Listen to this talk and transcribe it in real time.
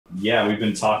Yeah, we've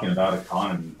been talking about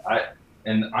economy.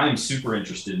 I'm super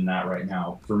interested in that right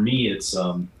now. For me, it's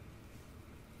I'm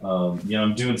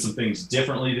doing some things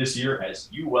differently this year, as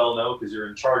you well know, because you're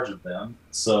in charge of them.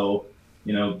 So,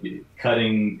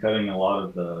 cutting a lot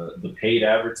of the paid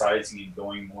advertising and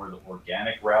going more the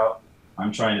organic route.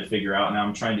 I'm trying to figure out now.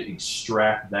 I'm trying to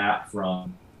extract that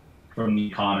from the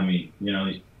economy.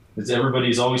 Because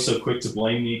everybody's always so quick to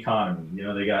blame the economy.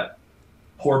 They got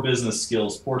poor business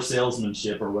skills, poor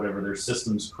salesmanship, or whatever. Their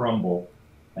systems crumble,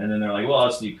 and then they're like, "Well,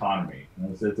 it's the economy.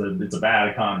 It's a bad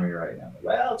economy right now."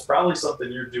 Well, it's probably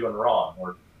something you're doing wrong,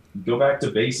 or go back to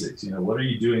basics. What are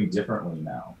you doing differently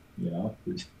now?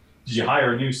 Did you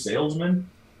hire a new salesman,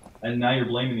 and now you're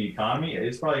blaming the economy?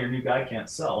 It's probably your new guy can't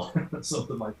sell,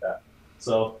 something like that.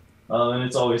 So, and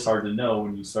it's always hard to know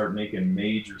when you start making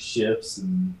major shifts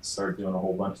and start doing a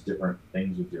whole bunch of different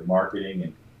things with your marketing,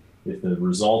 and if the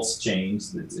results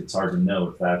change, it's hard to know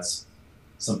if that's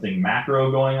something macro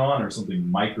going on or something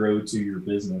micro to your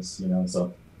business.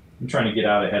 So I'm trying to get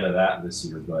out ahead of that this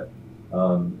year, but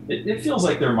it feels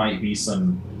like there might be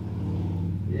some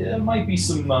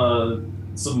blood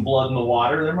in the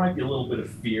water. There might be a little bit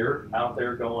of fear out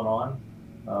there going on.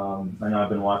 I know I've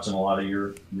been watching a lot of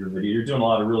your video. You're doing a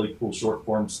lot of really cool short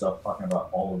form stuff talking about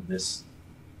all of this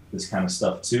kind of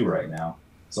stuff too right now.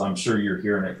 So I'm sure you're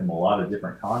hearing it from a lot of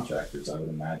different contractors, I would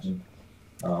imagine.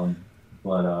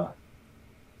 But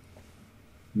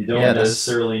you don't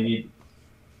necessarily need.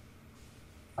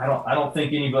 I don't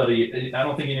think any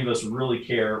of us really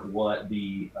care what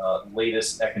the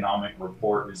latest economic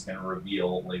report is going to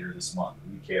reveal later this month.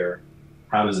 We care,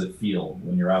 how does it feel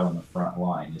when you're out on the front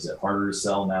line? Is it harder to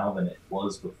sell now than it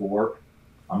was before?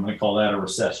 I'm going to call that a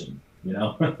recession,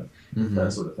 Mm-hmm.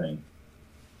 that sort of thing.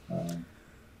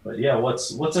 But yeah,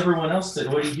 what's everyone else?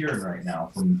 What are you hearing right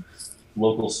now from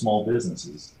local small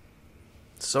businesses?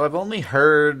 So I've only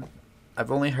heard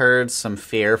some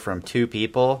fear from two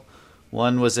people.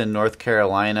 One was in North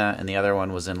Carolina and the other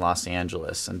one was in Los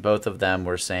Angeles, and both of them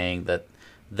were saying that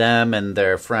them and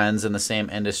their friends in the same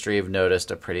industry have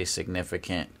noticed a pretty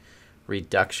significant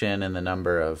reduction in the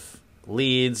number of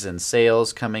leads and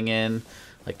sales coming in.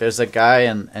 Like there's a guy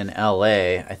in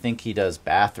LA, I think he does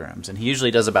bathrooms, and he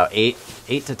usually does about eight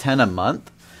to 10 a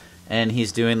month, and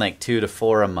he's doing like 2 to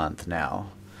 4 a month now.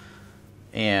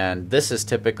 And this is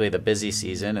typically the busy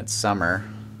season. It's summer.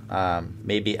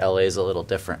 Maybe LA is a little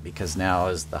different because now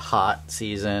is the hot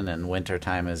season and winter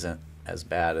time isn't as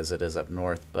bad as it is up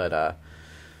north. But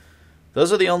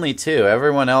those are the only two.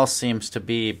 Everyone else seems to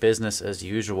be business as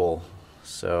usual.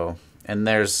 So, and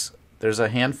there's a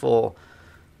handful,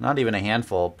 not even a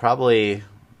handful, probably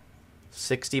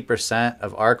 60%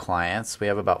 of our clients, we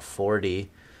have about 40,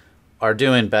 are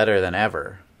doing better than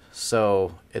ever.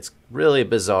 So it's really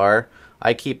bizarre.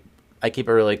 I keep a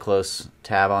really close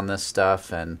tab on this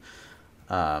stuff, and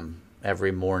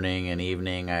every morning and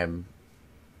evening I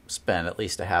spend at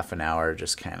least a half an hour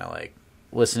just kind of like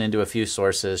listening to a few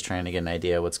sources, trying to get an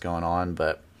idea of what's going on.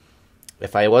 But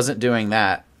if I wasn't doing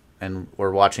that and we're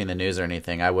watching the news or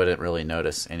anything, I wouldn't really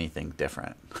notice anything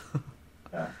different.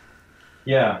 Yeah,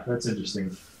 yeah, that's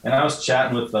interesting. And I was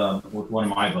chatting with one of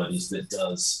my buddies that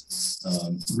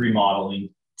does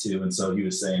remodeling too, and so he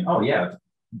was saying, "Oh yeah,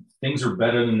 things are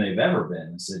better than they've ever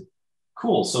been." I said,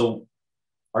 "Cool. So,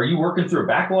 are you working through a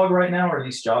backlog right now? Or are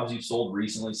these jobs you sold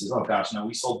recently?" He says, "Oh gosh, no,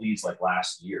 we sold these like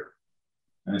last year."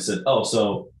 And I said, "Oh,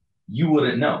 so you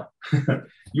wouldn't know.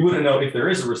 You wouldn't know if there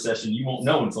is a recession. You won't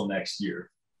know until next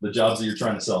year. The jobs that you're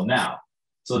trying to sell now."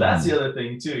 So that's the other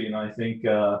thing too. I think,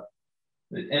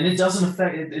 and it doesn't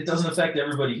affect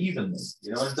everybody evenly.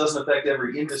 It doesn't affect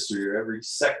every industry or every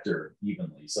sector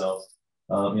evenly. So,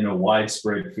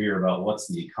 widespread fear about what's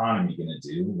the economy going to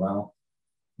do. Well,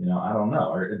 I don't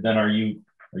know. Are you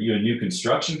a new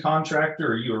construction contractor,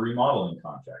 or are you a remodeling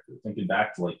contractor? Thinking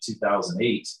back to like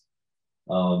 2008,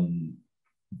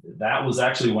 that was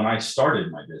actually when I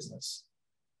started my business,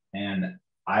 and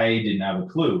I didn't have a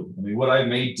clue. I mean, would I have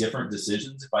made different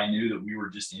decisions if I knew that we were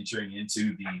just entering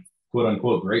into the quote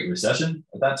unquote Great Recession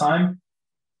at that time?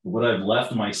 Would I have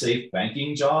left my safe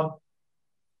banking job?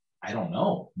 I don't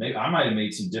know. Maybe I might have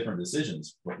made some different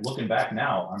decisions, but looking back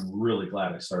now, I'm really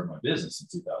glad I started my business in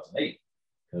 2008,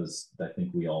 because I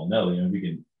think we all know, if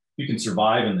you can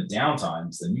survive in the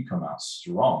downtimes, then you come out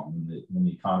strong when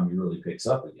the economy really picks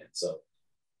up again. So,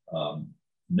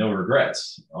 no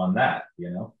regrets on that,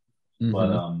 But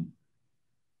Mm-hmm.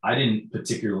 I didn't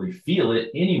particularly feel it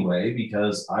anyway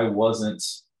because I wasn't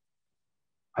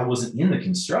in the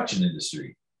construction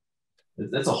industry.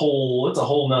 That's a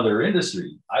whole nother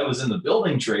industry. I was in the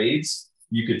building trades,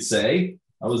 you could say.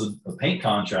 I was a paint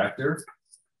contractor.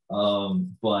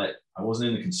 But I wasn't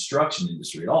in the construction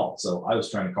industry at all. So I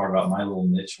was trying to carve out my little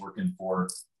niche working for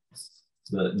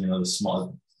the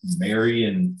small Mary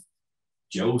and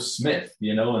Joe Smith,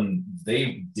 and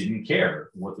they didn't care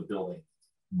what the building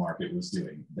market was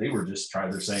doing. They were just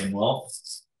they're saying, well,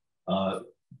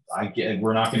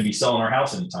 we're not going to be selling our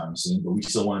house anytime soon, but we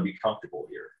still want to be comfortable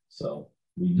here. So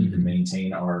we need to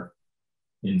maintain our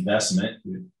investment.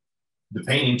 The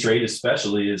painting trade,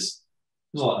 especially,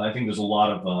 I think there's a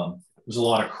lot of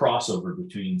crossover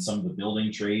between some of the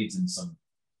building trades and some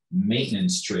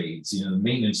maintenance trades. The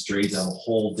maintenance trades have a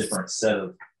whole different set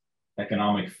of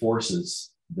economic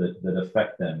forces that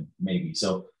affect them, maybe.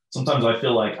 So sometimes I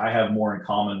feel like I have more in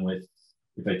common with,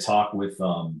 if I talk with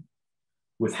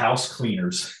house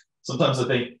cleaners. Sometimes I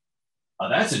think, oh,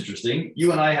 that's interesting.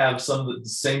 You and I have some of the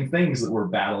same things that we're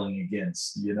battling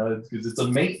against, because it's a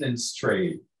maintenance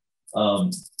trade.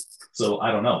 So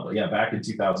I don't know, but yeah, back in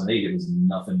 2008, it was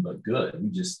nothing but good. We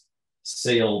just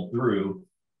sailed through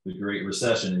the Great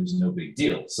Recession. It was no big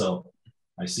deal. So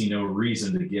I see no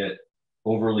reason to get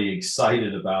overly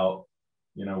excited about,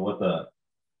 what the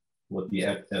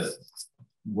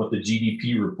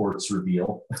GDP reports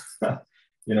reveal.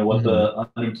 What the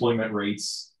unemployment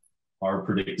rates are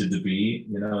predicted to be.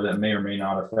 That may or may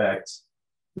not affect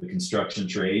the construction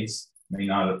trades. May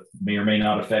or may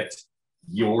not affect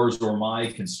yours or my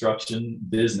construction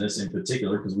business in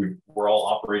particular, because we're all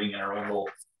operating in our own little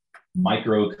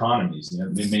micro economies.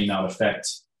 It may not affect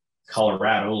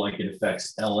Colorado like it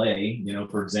affects LA.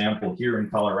 For example, here in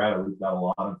Colorado, we've got a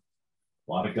lot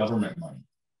of government money,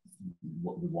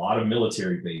 a lot of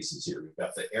military bases here. We've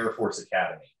got the Air Force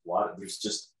Academy. There's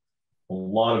just a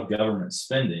lot of government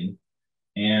spending,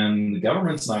 and the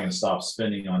government's not going to stop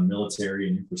spending on military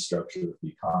and infrastructure if the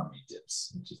economy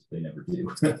dips, which they never do.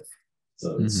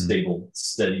 So it's stable,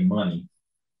 steady money.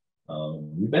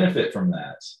 We benefit from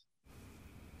that.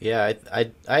 Yeah,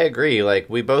 I agree. Like,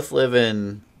 we both live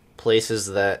in places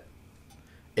that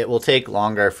it will take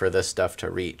longer for this stuff to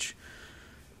reach.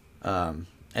 And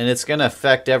it's going to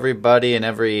affect everybody in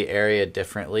every area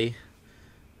differently.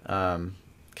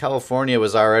 California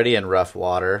was already in rough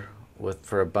water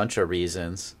for a bunch of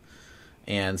reasons.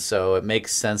 And so it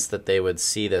makes sense that they would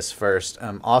see this first.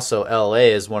 Also, LA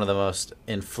is one of the most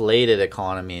inflated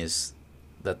economies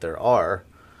that there are.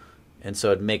 And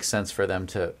so it makes sense for them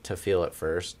to feel it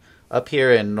first. Up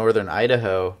here in northern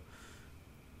Idaho,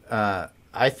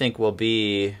 I think we'll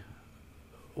be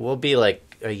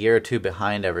like a year or two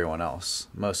behind everyone else,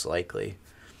 most likely.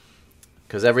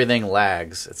 Because everything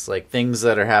lags. It's like things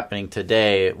that are happening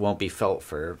today won't be felt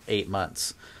for 8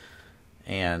 months.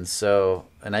 And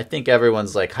I think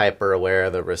everyone's like hyper aware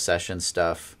of the recession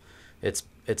stuff. It's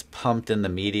pumped in the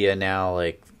media now,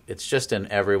 like it's just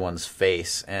in everyone's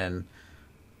face. And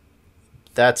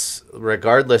that's,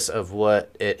 regardless of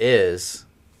what it is,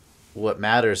 what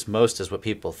matters most is what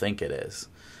people think it is.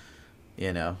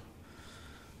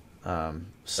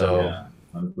 So yeah,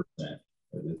 100%.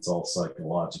 It's all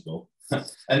psychological.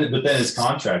 But then as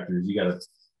contractors, you gotta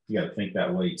think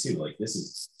that way too. Like this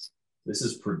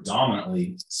is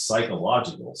predominantly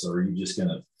psychological. So are you just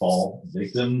gonna fall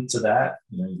victim to that?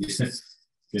 You're gonna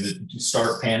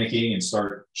start panicking and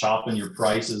start chopping your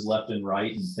prices left and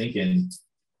right and thinking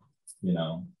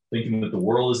that the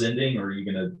world is ending, or are you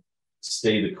gonna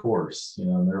stay the course?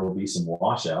 There will be some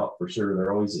washout for sure.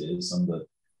 There always is.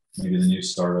 Maybe the new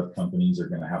startup companies are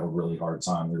going to have a really hard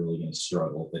time. They're really going to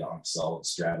struggle if they don't have a solid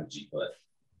strategy. But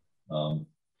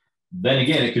then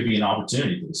again, it could be an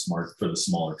opportunity for the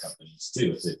smaller companies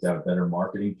too. If they've got a better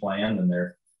marketing plan than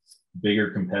their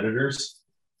bigger competitors,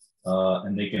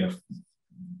 and they can,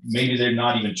 maybe they're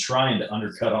not even trying to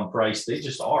undercut on price. They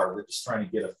just are. They're just trying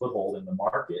to get a foothold in the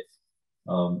market.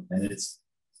 And it's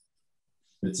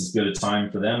as good a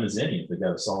time for them as any if they've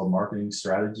got a solid marketing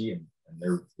strategy and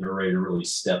they're ready to really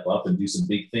step up and do some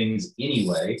big things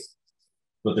anyway.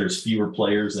 But there's fewer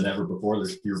players than ever before.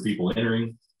 There's fewer people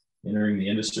entering the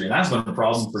industry, and that's been a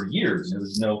problem for years.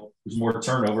 There's more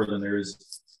turnover than there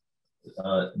is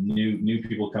new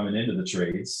people coming into the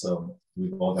trades. So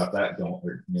we've all got that going.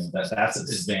 That's an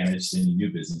advantage to any new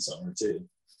business owner too.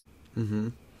 Mm-hmm.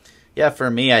 Yeah, for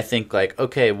me, I think like,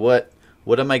 okay, what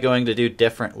am I going to do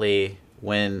differently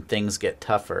when things get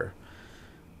tougher?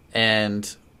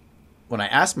 And when I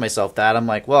ask myself that, I'm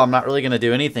like, well, I'm not really going to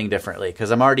do anything differently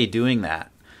because I'm already doing that.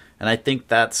 And I think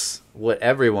that's what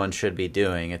everyone should be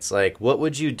doing. It's like, what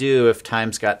would you do if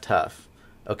times got tough?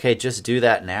 Okay, just do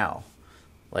that now.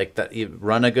 Like that, you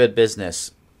run a good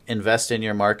business, invest in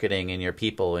your marketing and your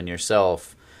people and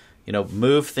yourself.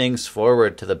 Move things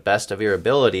forward to the best of your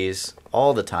abilities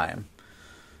all the time.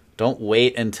 Don't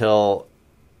wait until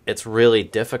it's really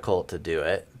difficult to do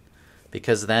it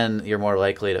because then you're more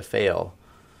likely to fail.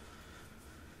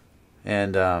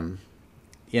 And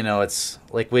it's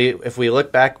like if we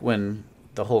look back when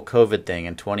the whole COVID thing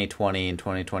in 2020 and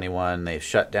 2021, they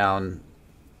shut down,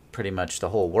 pretty much the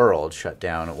whole world shut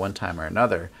down at one time or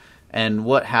another. And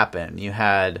what happened? You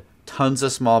had tons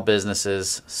of small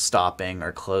businesses stopping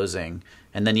or closing,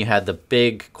 and then you had the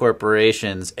big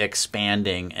corporations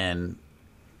expanding and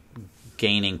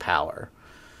gaining power.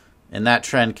 And that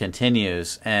trend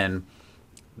continues, and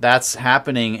that's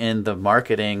happening in the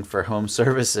marketing for home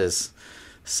services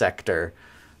sector.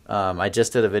 I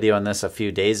just did a video on this a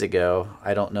few days ago.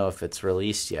 I don't know if it's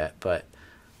released yet, but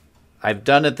I've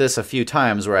done this a few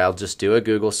times where I'll just do a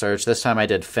Google search. This time I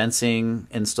did fencing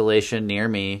installation near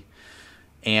me,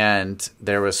 and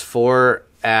there was 4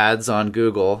 ads on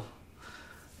Google,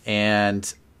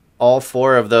 and all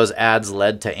 4 of those ads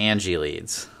led to Angie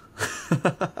leads.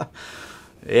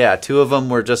 Yeah, 2 of them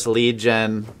were just lead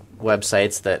gen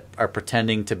websites that are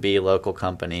pretending to be local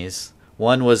companies.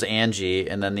 One was Angie,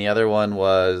 and then the other one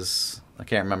was, I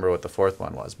can't remember what the 4th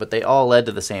one was, but they all led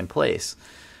to the same place.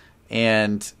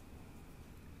 And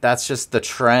that's just the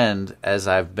trend as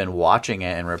I've been watching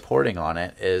it and reporting on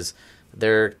it, is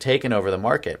they're taking over the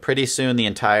market. Pretty soon the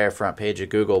entire front page of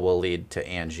Google will lead to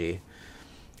Angie.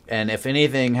 And if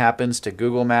anything happens to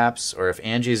Google Maps, or if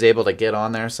Angie's able to get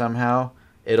on there somehow,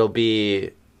 it'll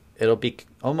be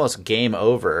almost game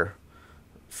over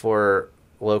for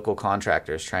local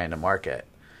contractors trying to market.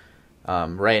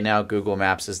 Right now, Google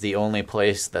Maps is the only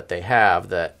place that they have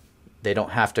that they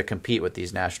don't have to compete with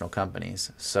these national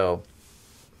companies. So,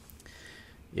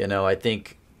 I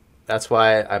think that's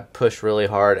why I push really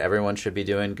hard. Everyone should be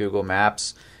doing Google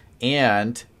Maps,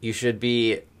 and you should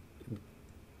be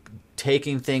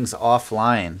taking things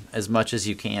offline as much as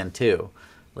you can too.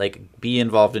 Like, be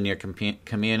involved in your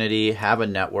community, have a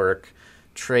network,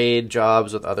 trade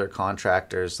jobs with other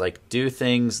contractors, like do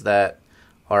things that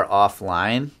are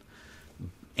offline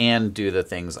and do the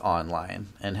things online,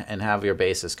 and have your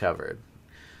bases covered.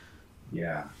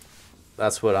 Yeah.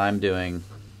 That's what I'm doing.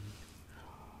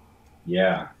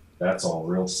 Yeah, that's all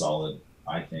real solid,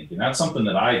 I think. And that's something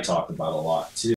that I talk about a lot too.